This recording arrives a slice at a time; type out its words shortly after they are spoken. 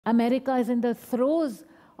America is in the throes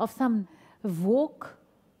of some woke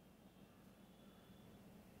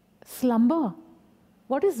slumber.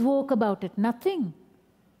 What is woke about it? Nothing.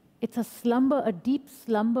 It's a slumber, a deep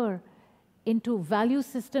slumber into value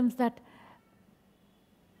systems that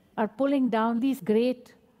are pulling down these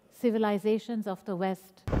great civilizations of the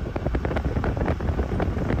West.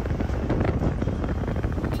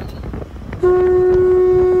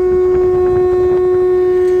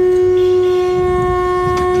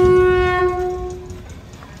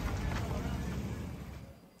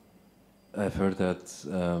 I've heard that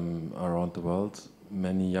around the world,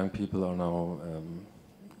 many young people are now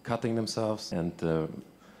cutting themselves, and the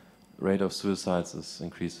rate of suicides is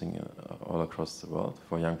increasing all across the world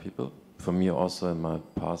for young people. For me also, in my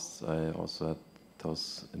past, I also had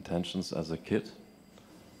those intentions as a kid,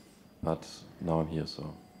 but now I'm here,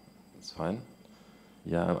 so it's fine.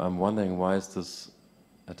 Yeah, I'm wondering, why is this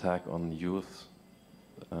attack on youth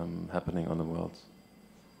happening on the world?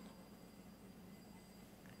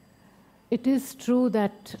 It is true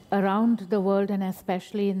that around the world, and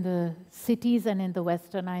especially in the cities and in the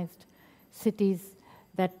westernized cities,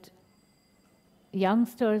 that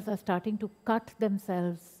youngsters are starting to cut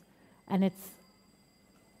themselves, and it's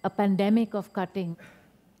a pandemic of cutting.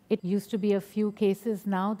 It used to be a few cases.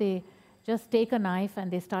 Now they just take a knife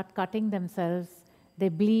and they start cutting themselves. They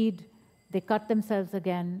bleed, they cut themselves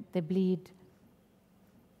again, they bleed.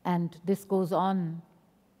 And this goes on,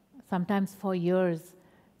 sometimes for years.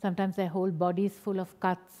 Sometimes their whole body is full of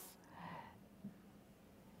cuts.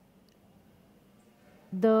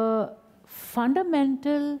 The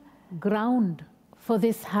fundamental ground for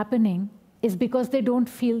this happening is because they don't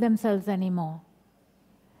feel themselves anymore.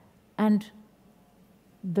 And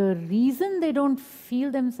the reason they don't feel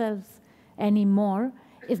themselves anymore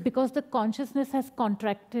is because the consciousness has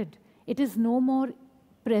contracted. It is no more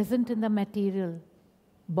present in the material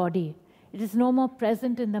body. It is no more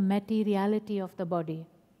present in the materiality of the body.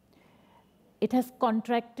 It has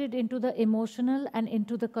contracted into the emotional and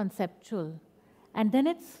into the conceptual. And then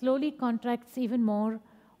it slowly contracts even more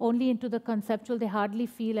only into the conceptual. They hardly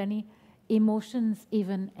feel any emotions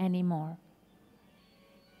even anymore.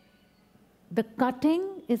 The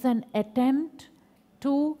cutting is an attempt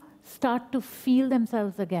to start to feel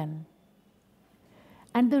themselves again.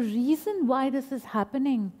 And the reason why this is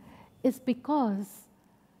happening is because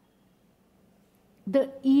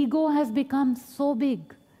the ego has become so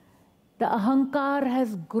big. The ahankar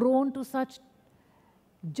has grown to such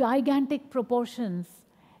gigantic proportions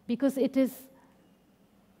because it is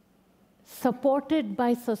supported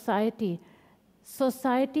by society.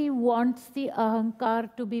 Society wants the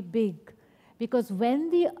ahankar to be big, because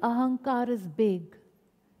when the ahankar is big,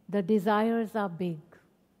 the desires are big.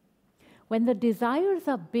 When the desires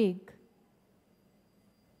are big,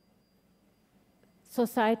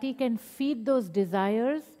 society can feed those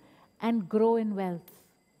desires and grow in wealth.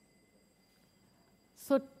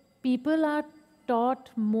 So people are taught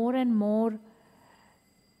more and more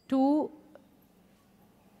to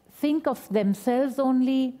think of themselves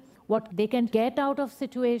only, what they can get out of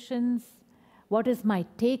situations, what is my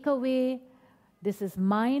takeaway, this is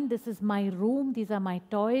mine, this is my room, these are my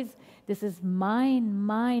toys, this is mine,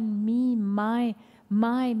 me,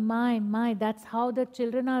 my. That's how the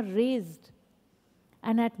children are raised.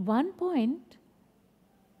 And at one point,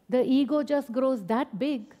 the ego just grows that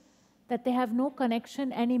big that they have no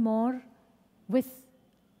connection anymore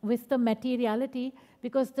with the materiality,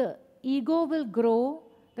 because the ego will grow,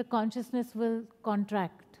 the consciousness will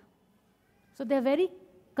contract. So they're very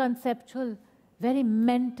conceptual, very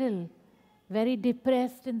mental, very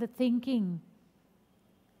depressed in the thinking,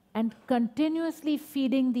 and continuously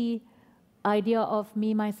feeding the idea of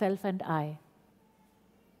me, myself, and I.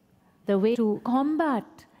 The way to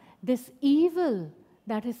combat this evil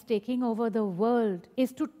that is taking over the world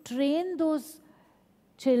is to train those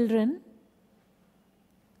children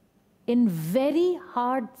in very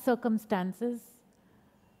hard circumstances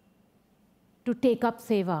to take up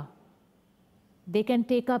seva. They can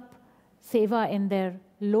take up seva in their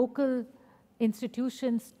local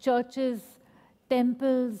institutions, churches,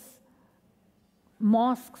 temples,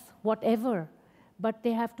 mosques, whatever. But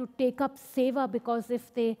they have to take up seva, because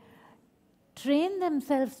if they train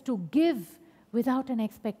themselves to give without an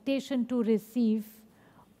expectation to receive,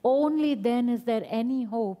 only then is there any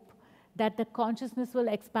hope that the consciousness will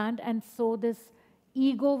expand, and so this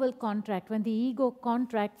ego will contract. When the ego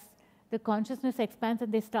contracts, the consciousness expands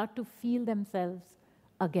and they start to feel themselves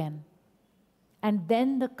again. And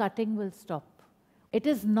then the cutting will stop. It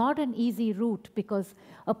is not an easy route, because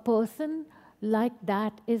a person like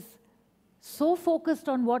that is so focused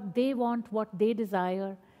on what they want, what they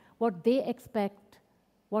desire, what they expect,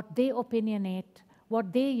 what they opinionate,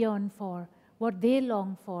 what they yearn for, what they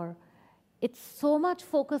long for. It's so much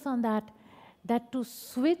focus on that, that to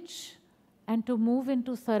switch and to move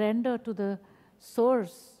into surrender to the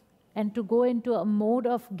source and to go into a mode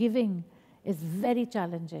of giving is very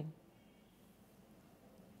challenging.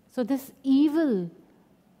 So this evil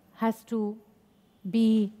has to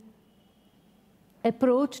be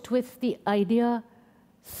approached with the idea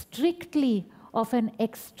strictly of an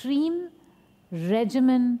extreme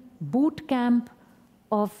regimen, boot camp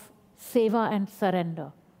of seva and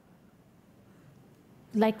surrender.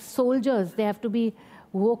 Like soldiers, they have to be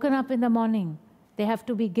woken up in the morning. They have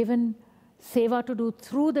to be given seva to do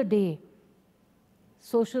through the day.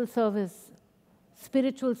 Social service,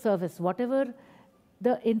 spiritual service, whatever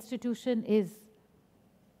the institution is.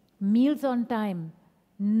 Meals on time.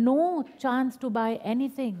 No chance to buy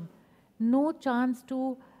anything. No chance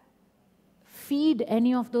to feed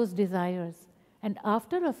any of those desires. And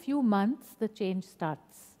after a few months, the change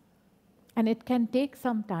starts. And it can take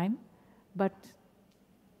some time, but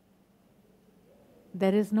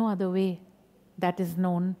there is no other way that is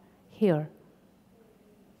known here.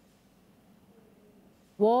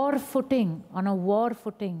 War footing, on a war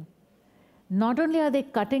footing. Not only are they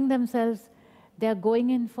cutting themselves, they are going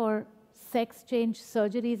in for sex change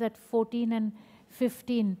surgeries at 14 and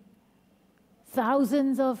 15.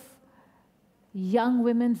 Thousands of young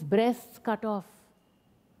women's breasts cut off.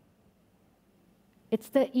 It's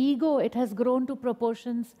the ego. It has grown to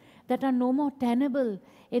proportions that are no more tenable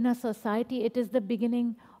in a society. It is the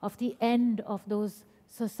beginning of the end of those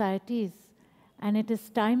societies. And it is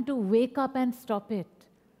time to wake up and stop it.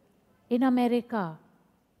 In America,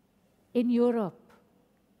 in Europe.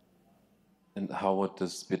 And how would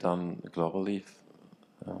this be done globally?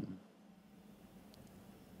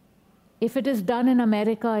 If it is done in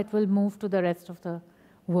America, it will move to the rest of the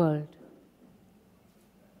world.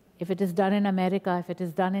 If it is done in America, if it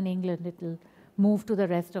is done in England, it will move to the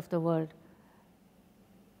rest of the world.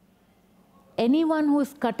 Anyone who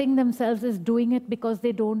is cutting themselves is doing it because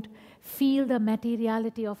they don't feel the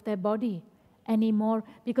materiality of their body anymore,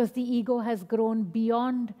 because the ego has grown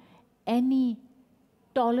beyond any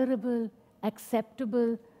tolerable,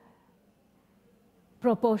 acceptable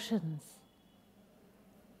proportions.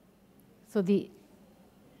 So the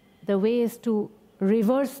way is to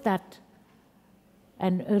reverse that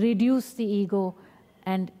and reduce the ego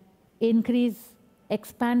and increase,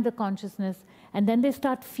 expand the consciousness, and then they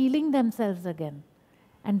start feeling themselves again.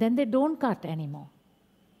 And then they don't cut anymore.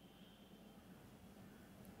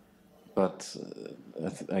 But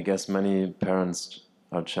I guess many parents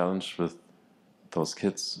are challenged with those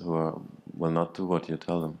kids who will not do what you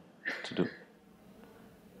tell them to do.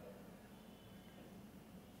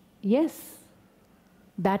 Yes,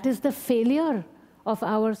 that is the failure of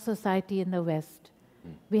our society in the West.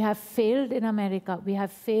 We have failed in America, we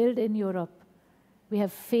have failed in Europe. We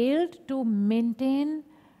have failed to maintain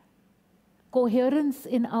coherence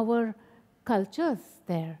in our cultures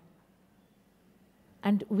there.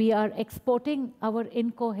 And we are exporting our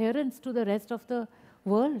incoherence to the rest of the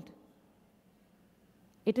world.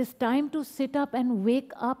 It is time to sit up and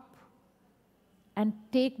wake up and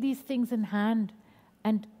take these things in hand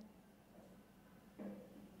and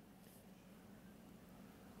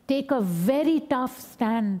take a very tough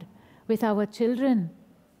stand with our children.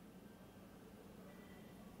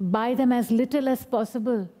 Buy them as little as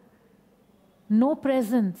possible. No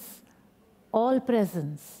presents, all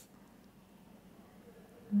presents.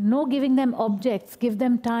 No giving them objects, give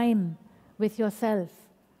them time with yourself.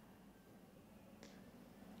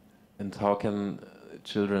 And how can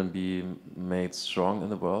children be made strong in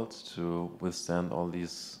the world to withstand all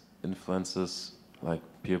these influences like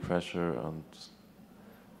peer pressure and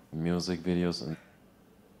music videos and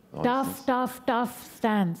tough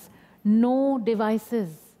stance. No devices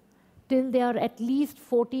till they are at least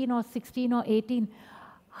 14 or 16 or 18.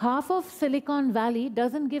 Half of Silicon Valley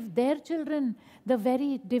doesn't give their children the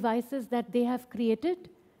very devices that they have created.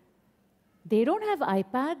 They don't have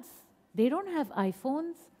iPads. They don't have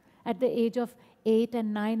iPhones at the age of 8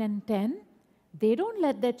 and 9 and 10. They don't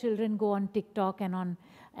let their children go on TikTok and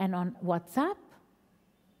on WhatsApp.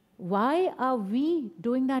 Why are we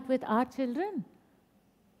doing that with our children?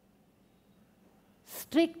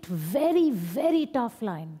 Strict, very, very tough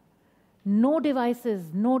line. No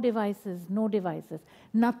devices, no devices, no devices.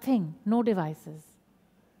 Nothing, no devices.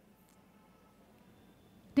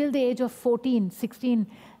 Till the age of 14, 16,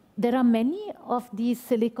 there are many of these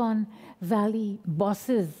Silicon Valley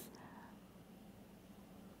bosses,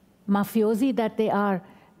 mafiosi that they are,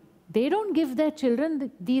 they don't give their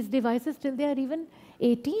children these devices till they are even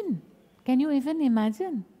 18. Can you even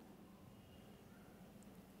imagine?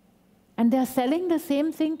 And they are selling the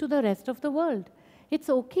same thing to the rest of the world. It's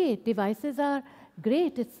okay, devices are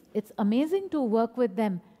great, it's amazing to work with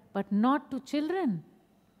them, but not to children.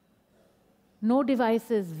 No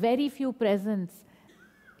devices, very few presents.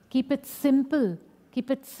 Keep it simple,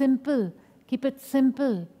 keep it simple, keep it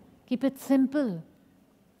simple, keep it simple.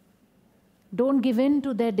 Don't give in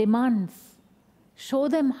to their demands. Show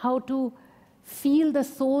them how to feel the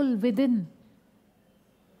soul within.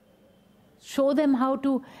 Show them how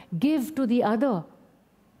to give to the other.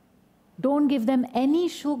 Don't give them any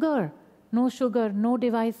sugar. No sugar, no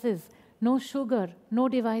devices. No sugar, no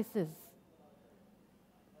devices.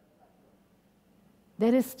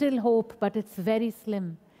 There is still hope, but it's very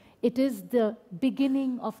slim. It is the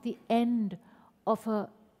beginning of the end of a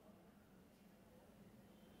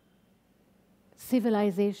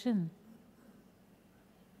civilization.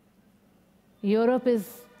 Europe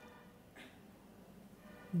is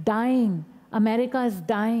dying. America is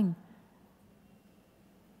dying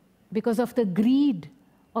because of the greed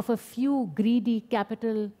of a few greedy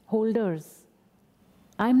capital holders.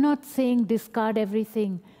 I'm not saying discard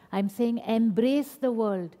everything. I'm saying embrace the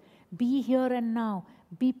world. Be here and now.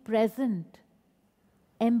 Be present.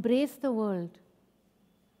 Embrace the world.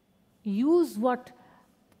 Use what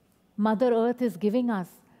Mother Earth is giving us,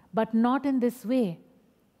 but not in this way.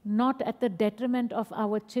 Not at the detriment of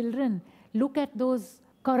our children. Look at those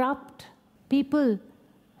corrupt people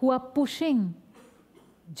who are pushing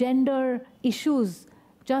gender issues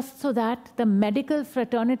just so that the medical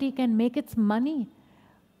fraternity can make its money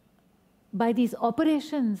by these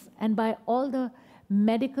operations and by all the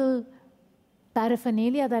medical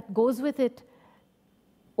paraphernalia that goes with it.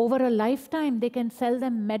 Over a lifetime, they can sell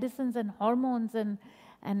them medicines and hormones and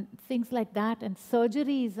things like that, and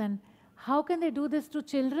surgeries. And how can they do this to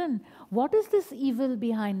children? What is this evil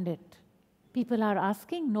behind it? People are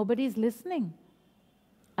asking, nobody's listening.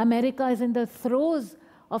 America is in the throes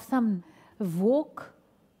of some woke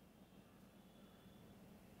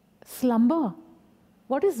slumber.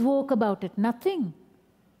 What is woke about it? Nothing.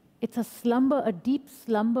 It's a slumber, a deep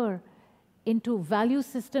slumber into value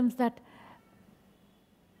systems that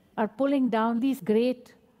are pulling down these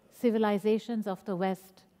great civilizations of the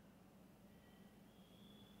West.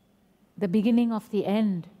 The beginning of the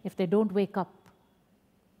end, if they don't wake up.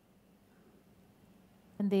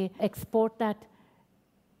 And they export that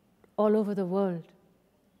all over the world.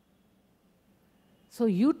 So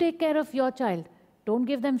you take care of your child. Don't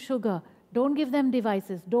give them sugar. Don't give them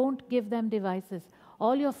devices. Don't give them devices.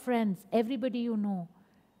 All your friends, everybody you know,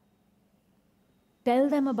 tell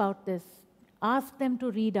them about this. Ask them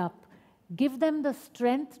to read up. Give them the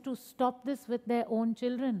strength to stop this with their own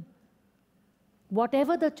children.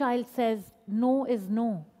 Whatever the child says, no is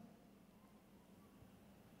no.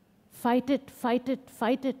 Fight it, fight it,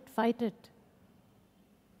 fight it, fight it.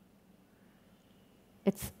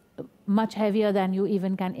 It's much heavier than you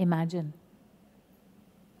even can imagine.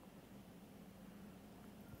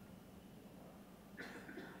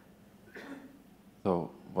 So,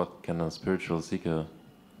 what can a spiritual seeker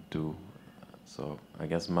do? So, I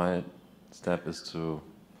guess my step is to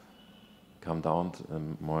come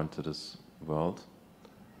down more into this world,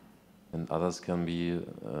 and others can be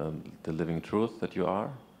the living truth that you are.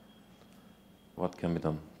 What can be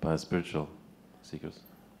done by spiritual seekers?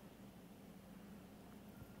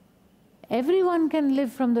 Everyone can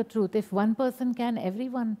live from the truth. If one person can,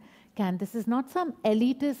 everyone can. This is not some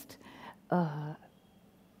elitist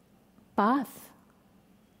path.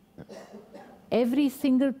 Every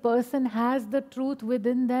single person has the truth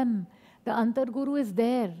within them. The Antarguru is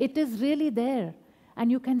there. It is really there. And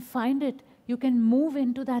you can find it. You can move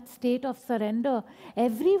into that state of surrender.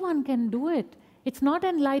 Everyone can do it. It's not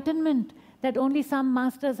enlightenment that only some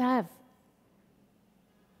masters have.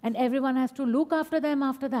 And everyone has to look after them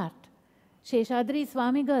after that. Sheshadri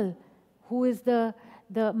Swamigal, who is the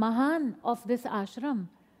Mahan of this ashram,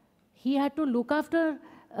 he had to look after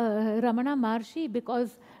Ramana Maharshi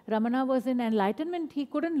because Ramana was in enlightenment. He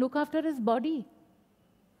couldn't look after his body.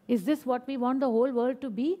 Is this what we want the whole world to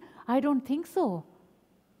be? I don't think so.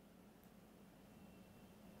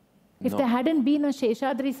 If there hadn't been a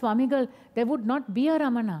Sheshadri Swamigal, there would not be a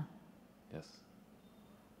Ramana. Yes.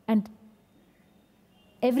 And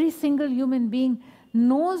every single human being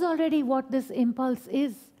knows already what this impulse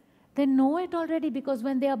is. They know it already because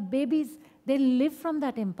when they are babies, they live from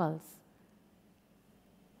that impulse.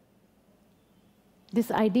 This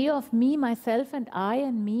idea of me, myself, and I,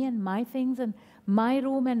 and me, and my things, and my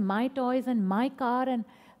room, and my toys, and my car, and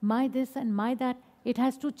my this, and my that, it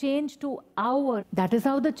has to change to our. That is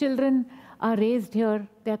how the children are raised here.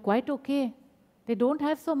 They're quite okay. They don't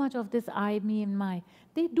have so much of this I, me, and my.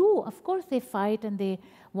 They do. Of course, they fight and they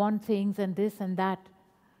want things and this and that.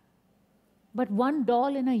 But one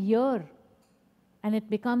doll in a year, and it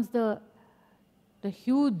becomes the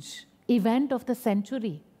huge event of the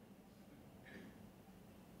century.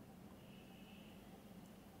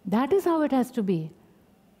 That is how it has to be.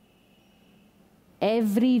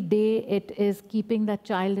 Every day it is keeping the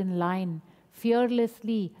child in line,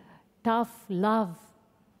 fearlessly, tough love.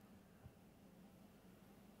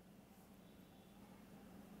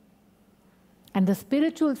 And the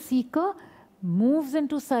spiritual seeker moves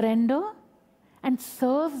into surrender and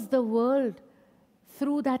serves the world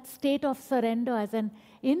through that state of surrender as an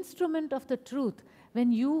instrument of the truth.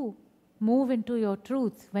 When you move into your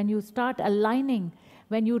truth, when you start aligning,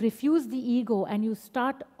 when you refuse the ego and you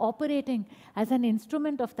start operating as an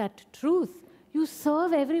instrument of that truth, you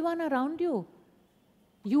serve everyone around you.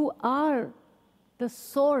 You are the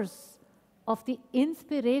source of the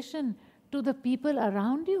inspiration to the people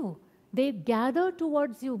around you. They gather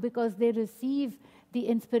towards you because they receive the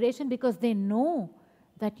inspiration, because they know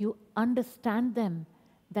that you understand them,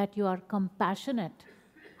 that you are compassionate.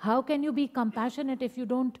 How can you be compassionate if you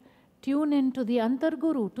don't tune into the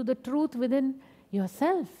Antarguru, to the truth within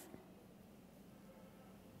yourself?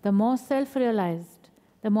 The more self-realized,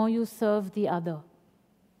 the more you serve the other.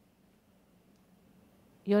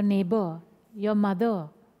 Your neighbor, your mother,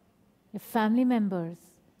 your family members,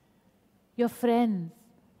 your friends,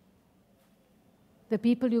 the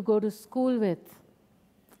people you go to school with,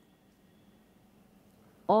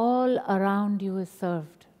 all around you is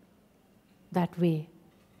served that way.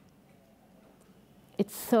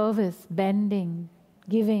 It's service, bending,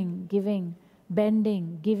 giving, giving,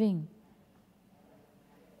 bending, giving.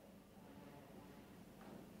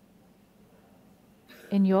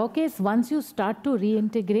 In your case, once you start to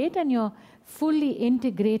reintegrate and you're fully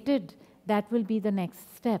integrated, that will be the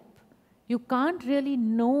next step. You can't really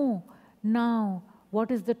know now what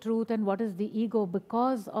is the truth and what is the ego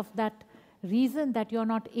because of that reason that you're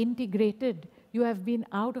not integrated. You have been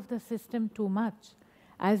out of the system too much.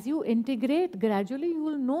 As you integrate, gradually you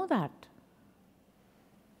will know that.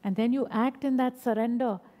 And then you act in that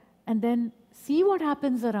surrender and then see what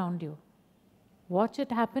happens around you. Watch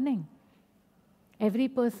it happening. Every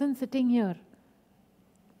person sitting here.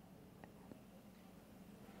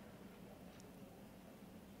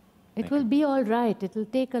 It will be all right. It will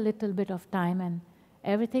take a little bit of time and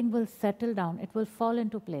everything will settle down. It will fall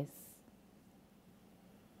into place.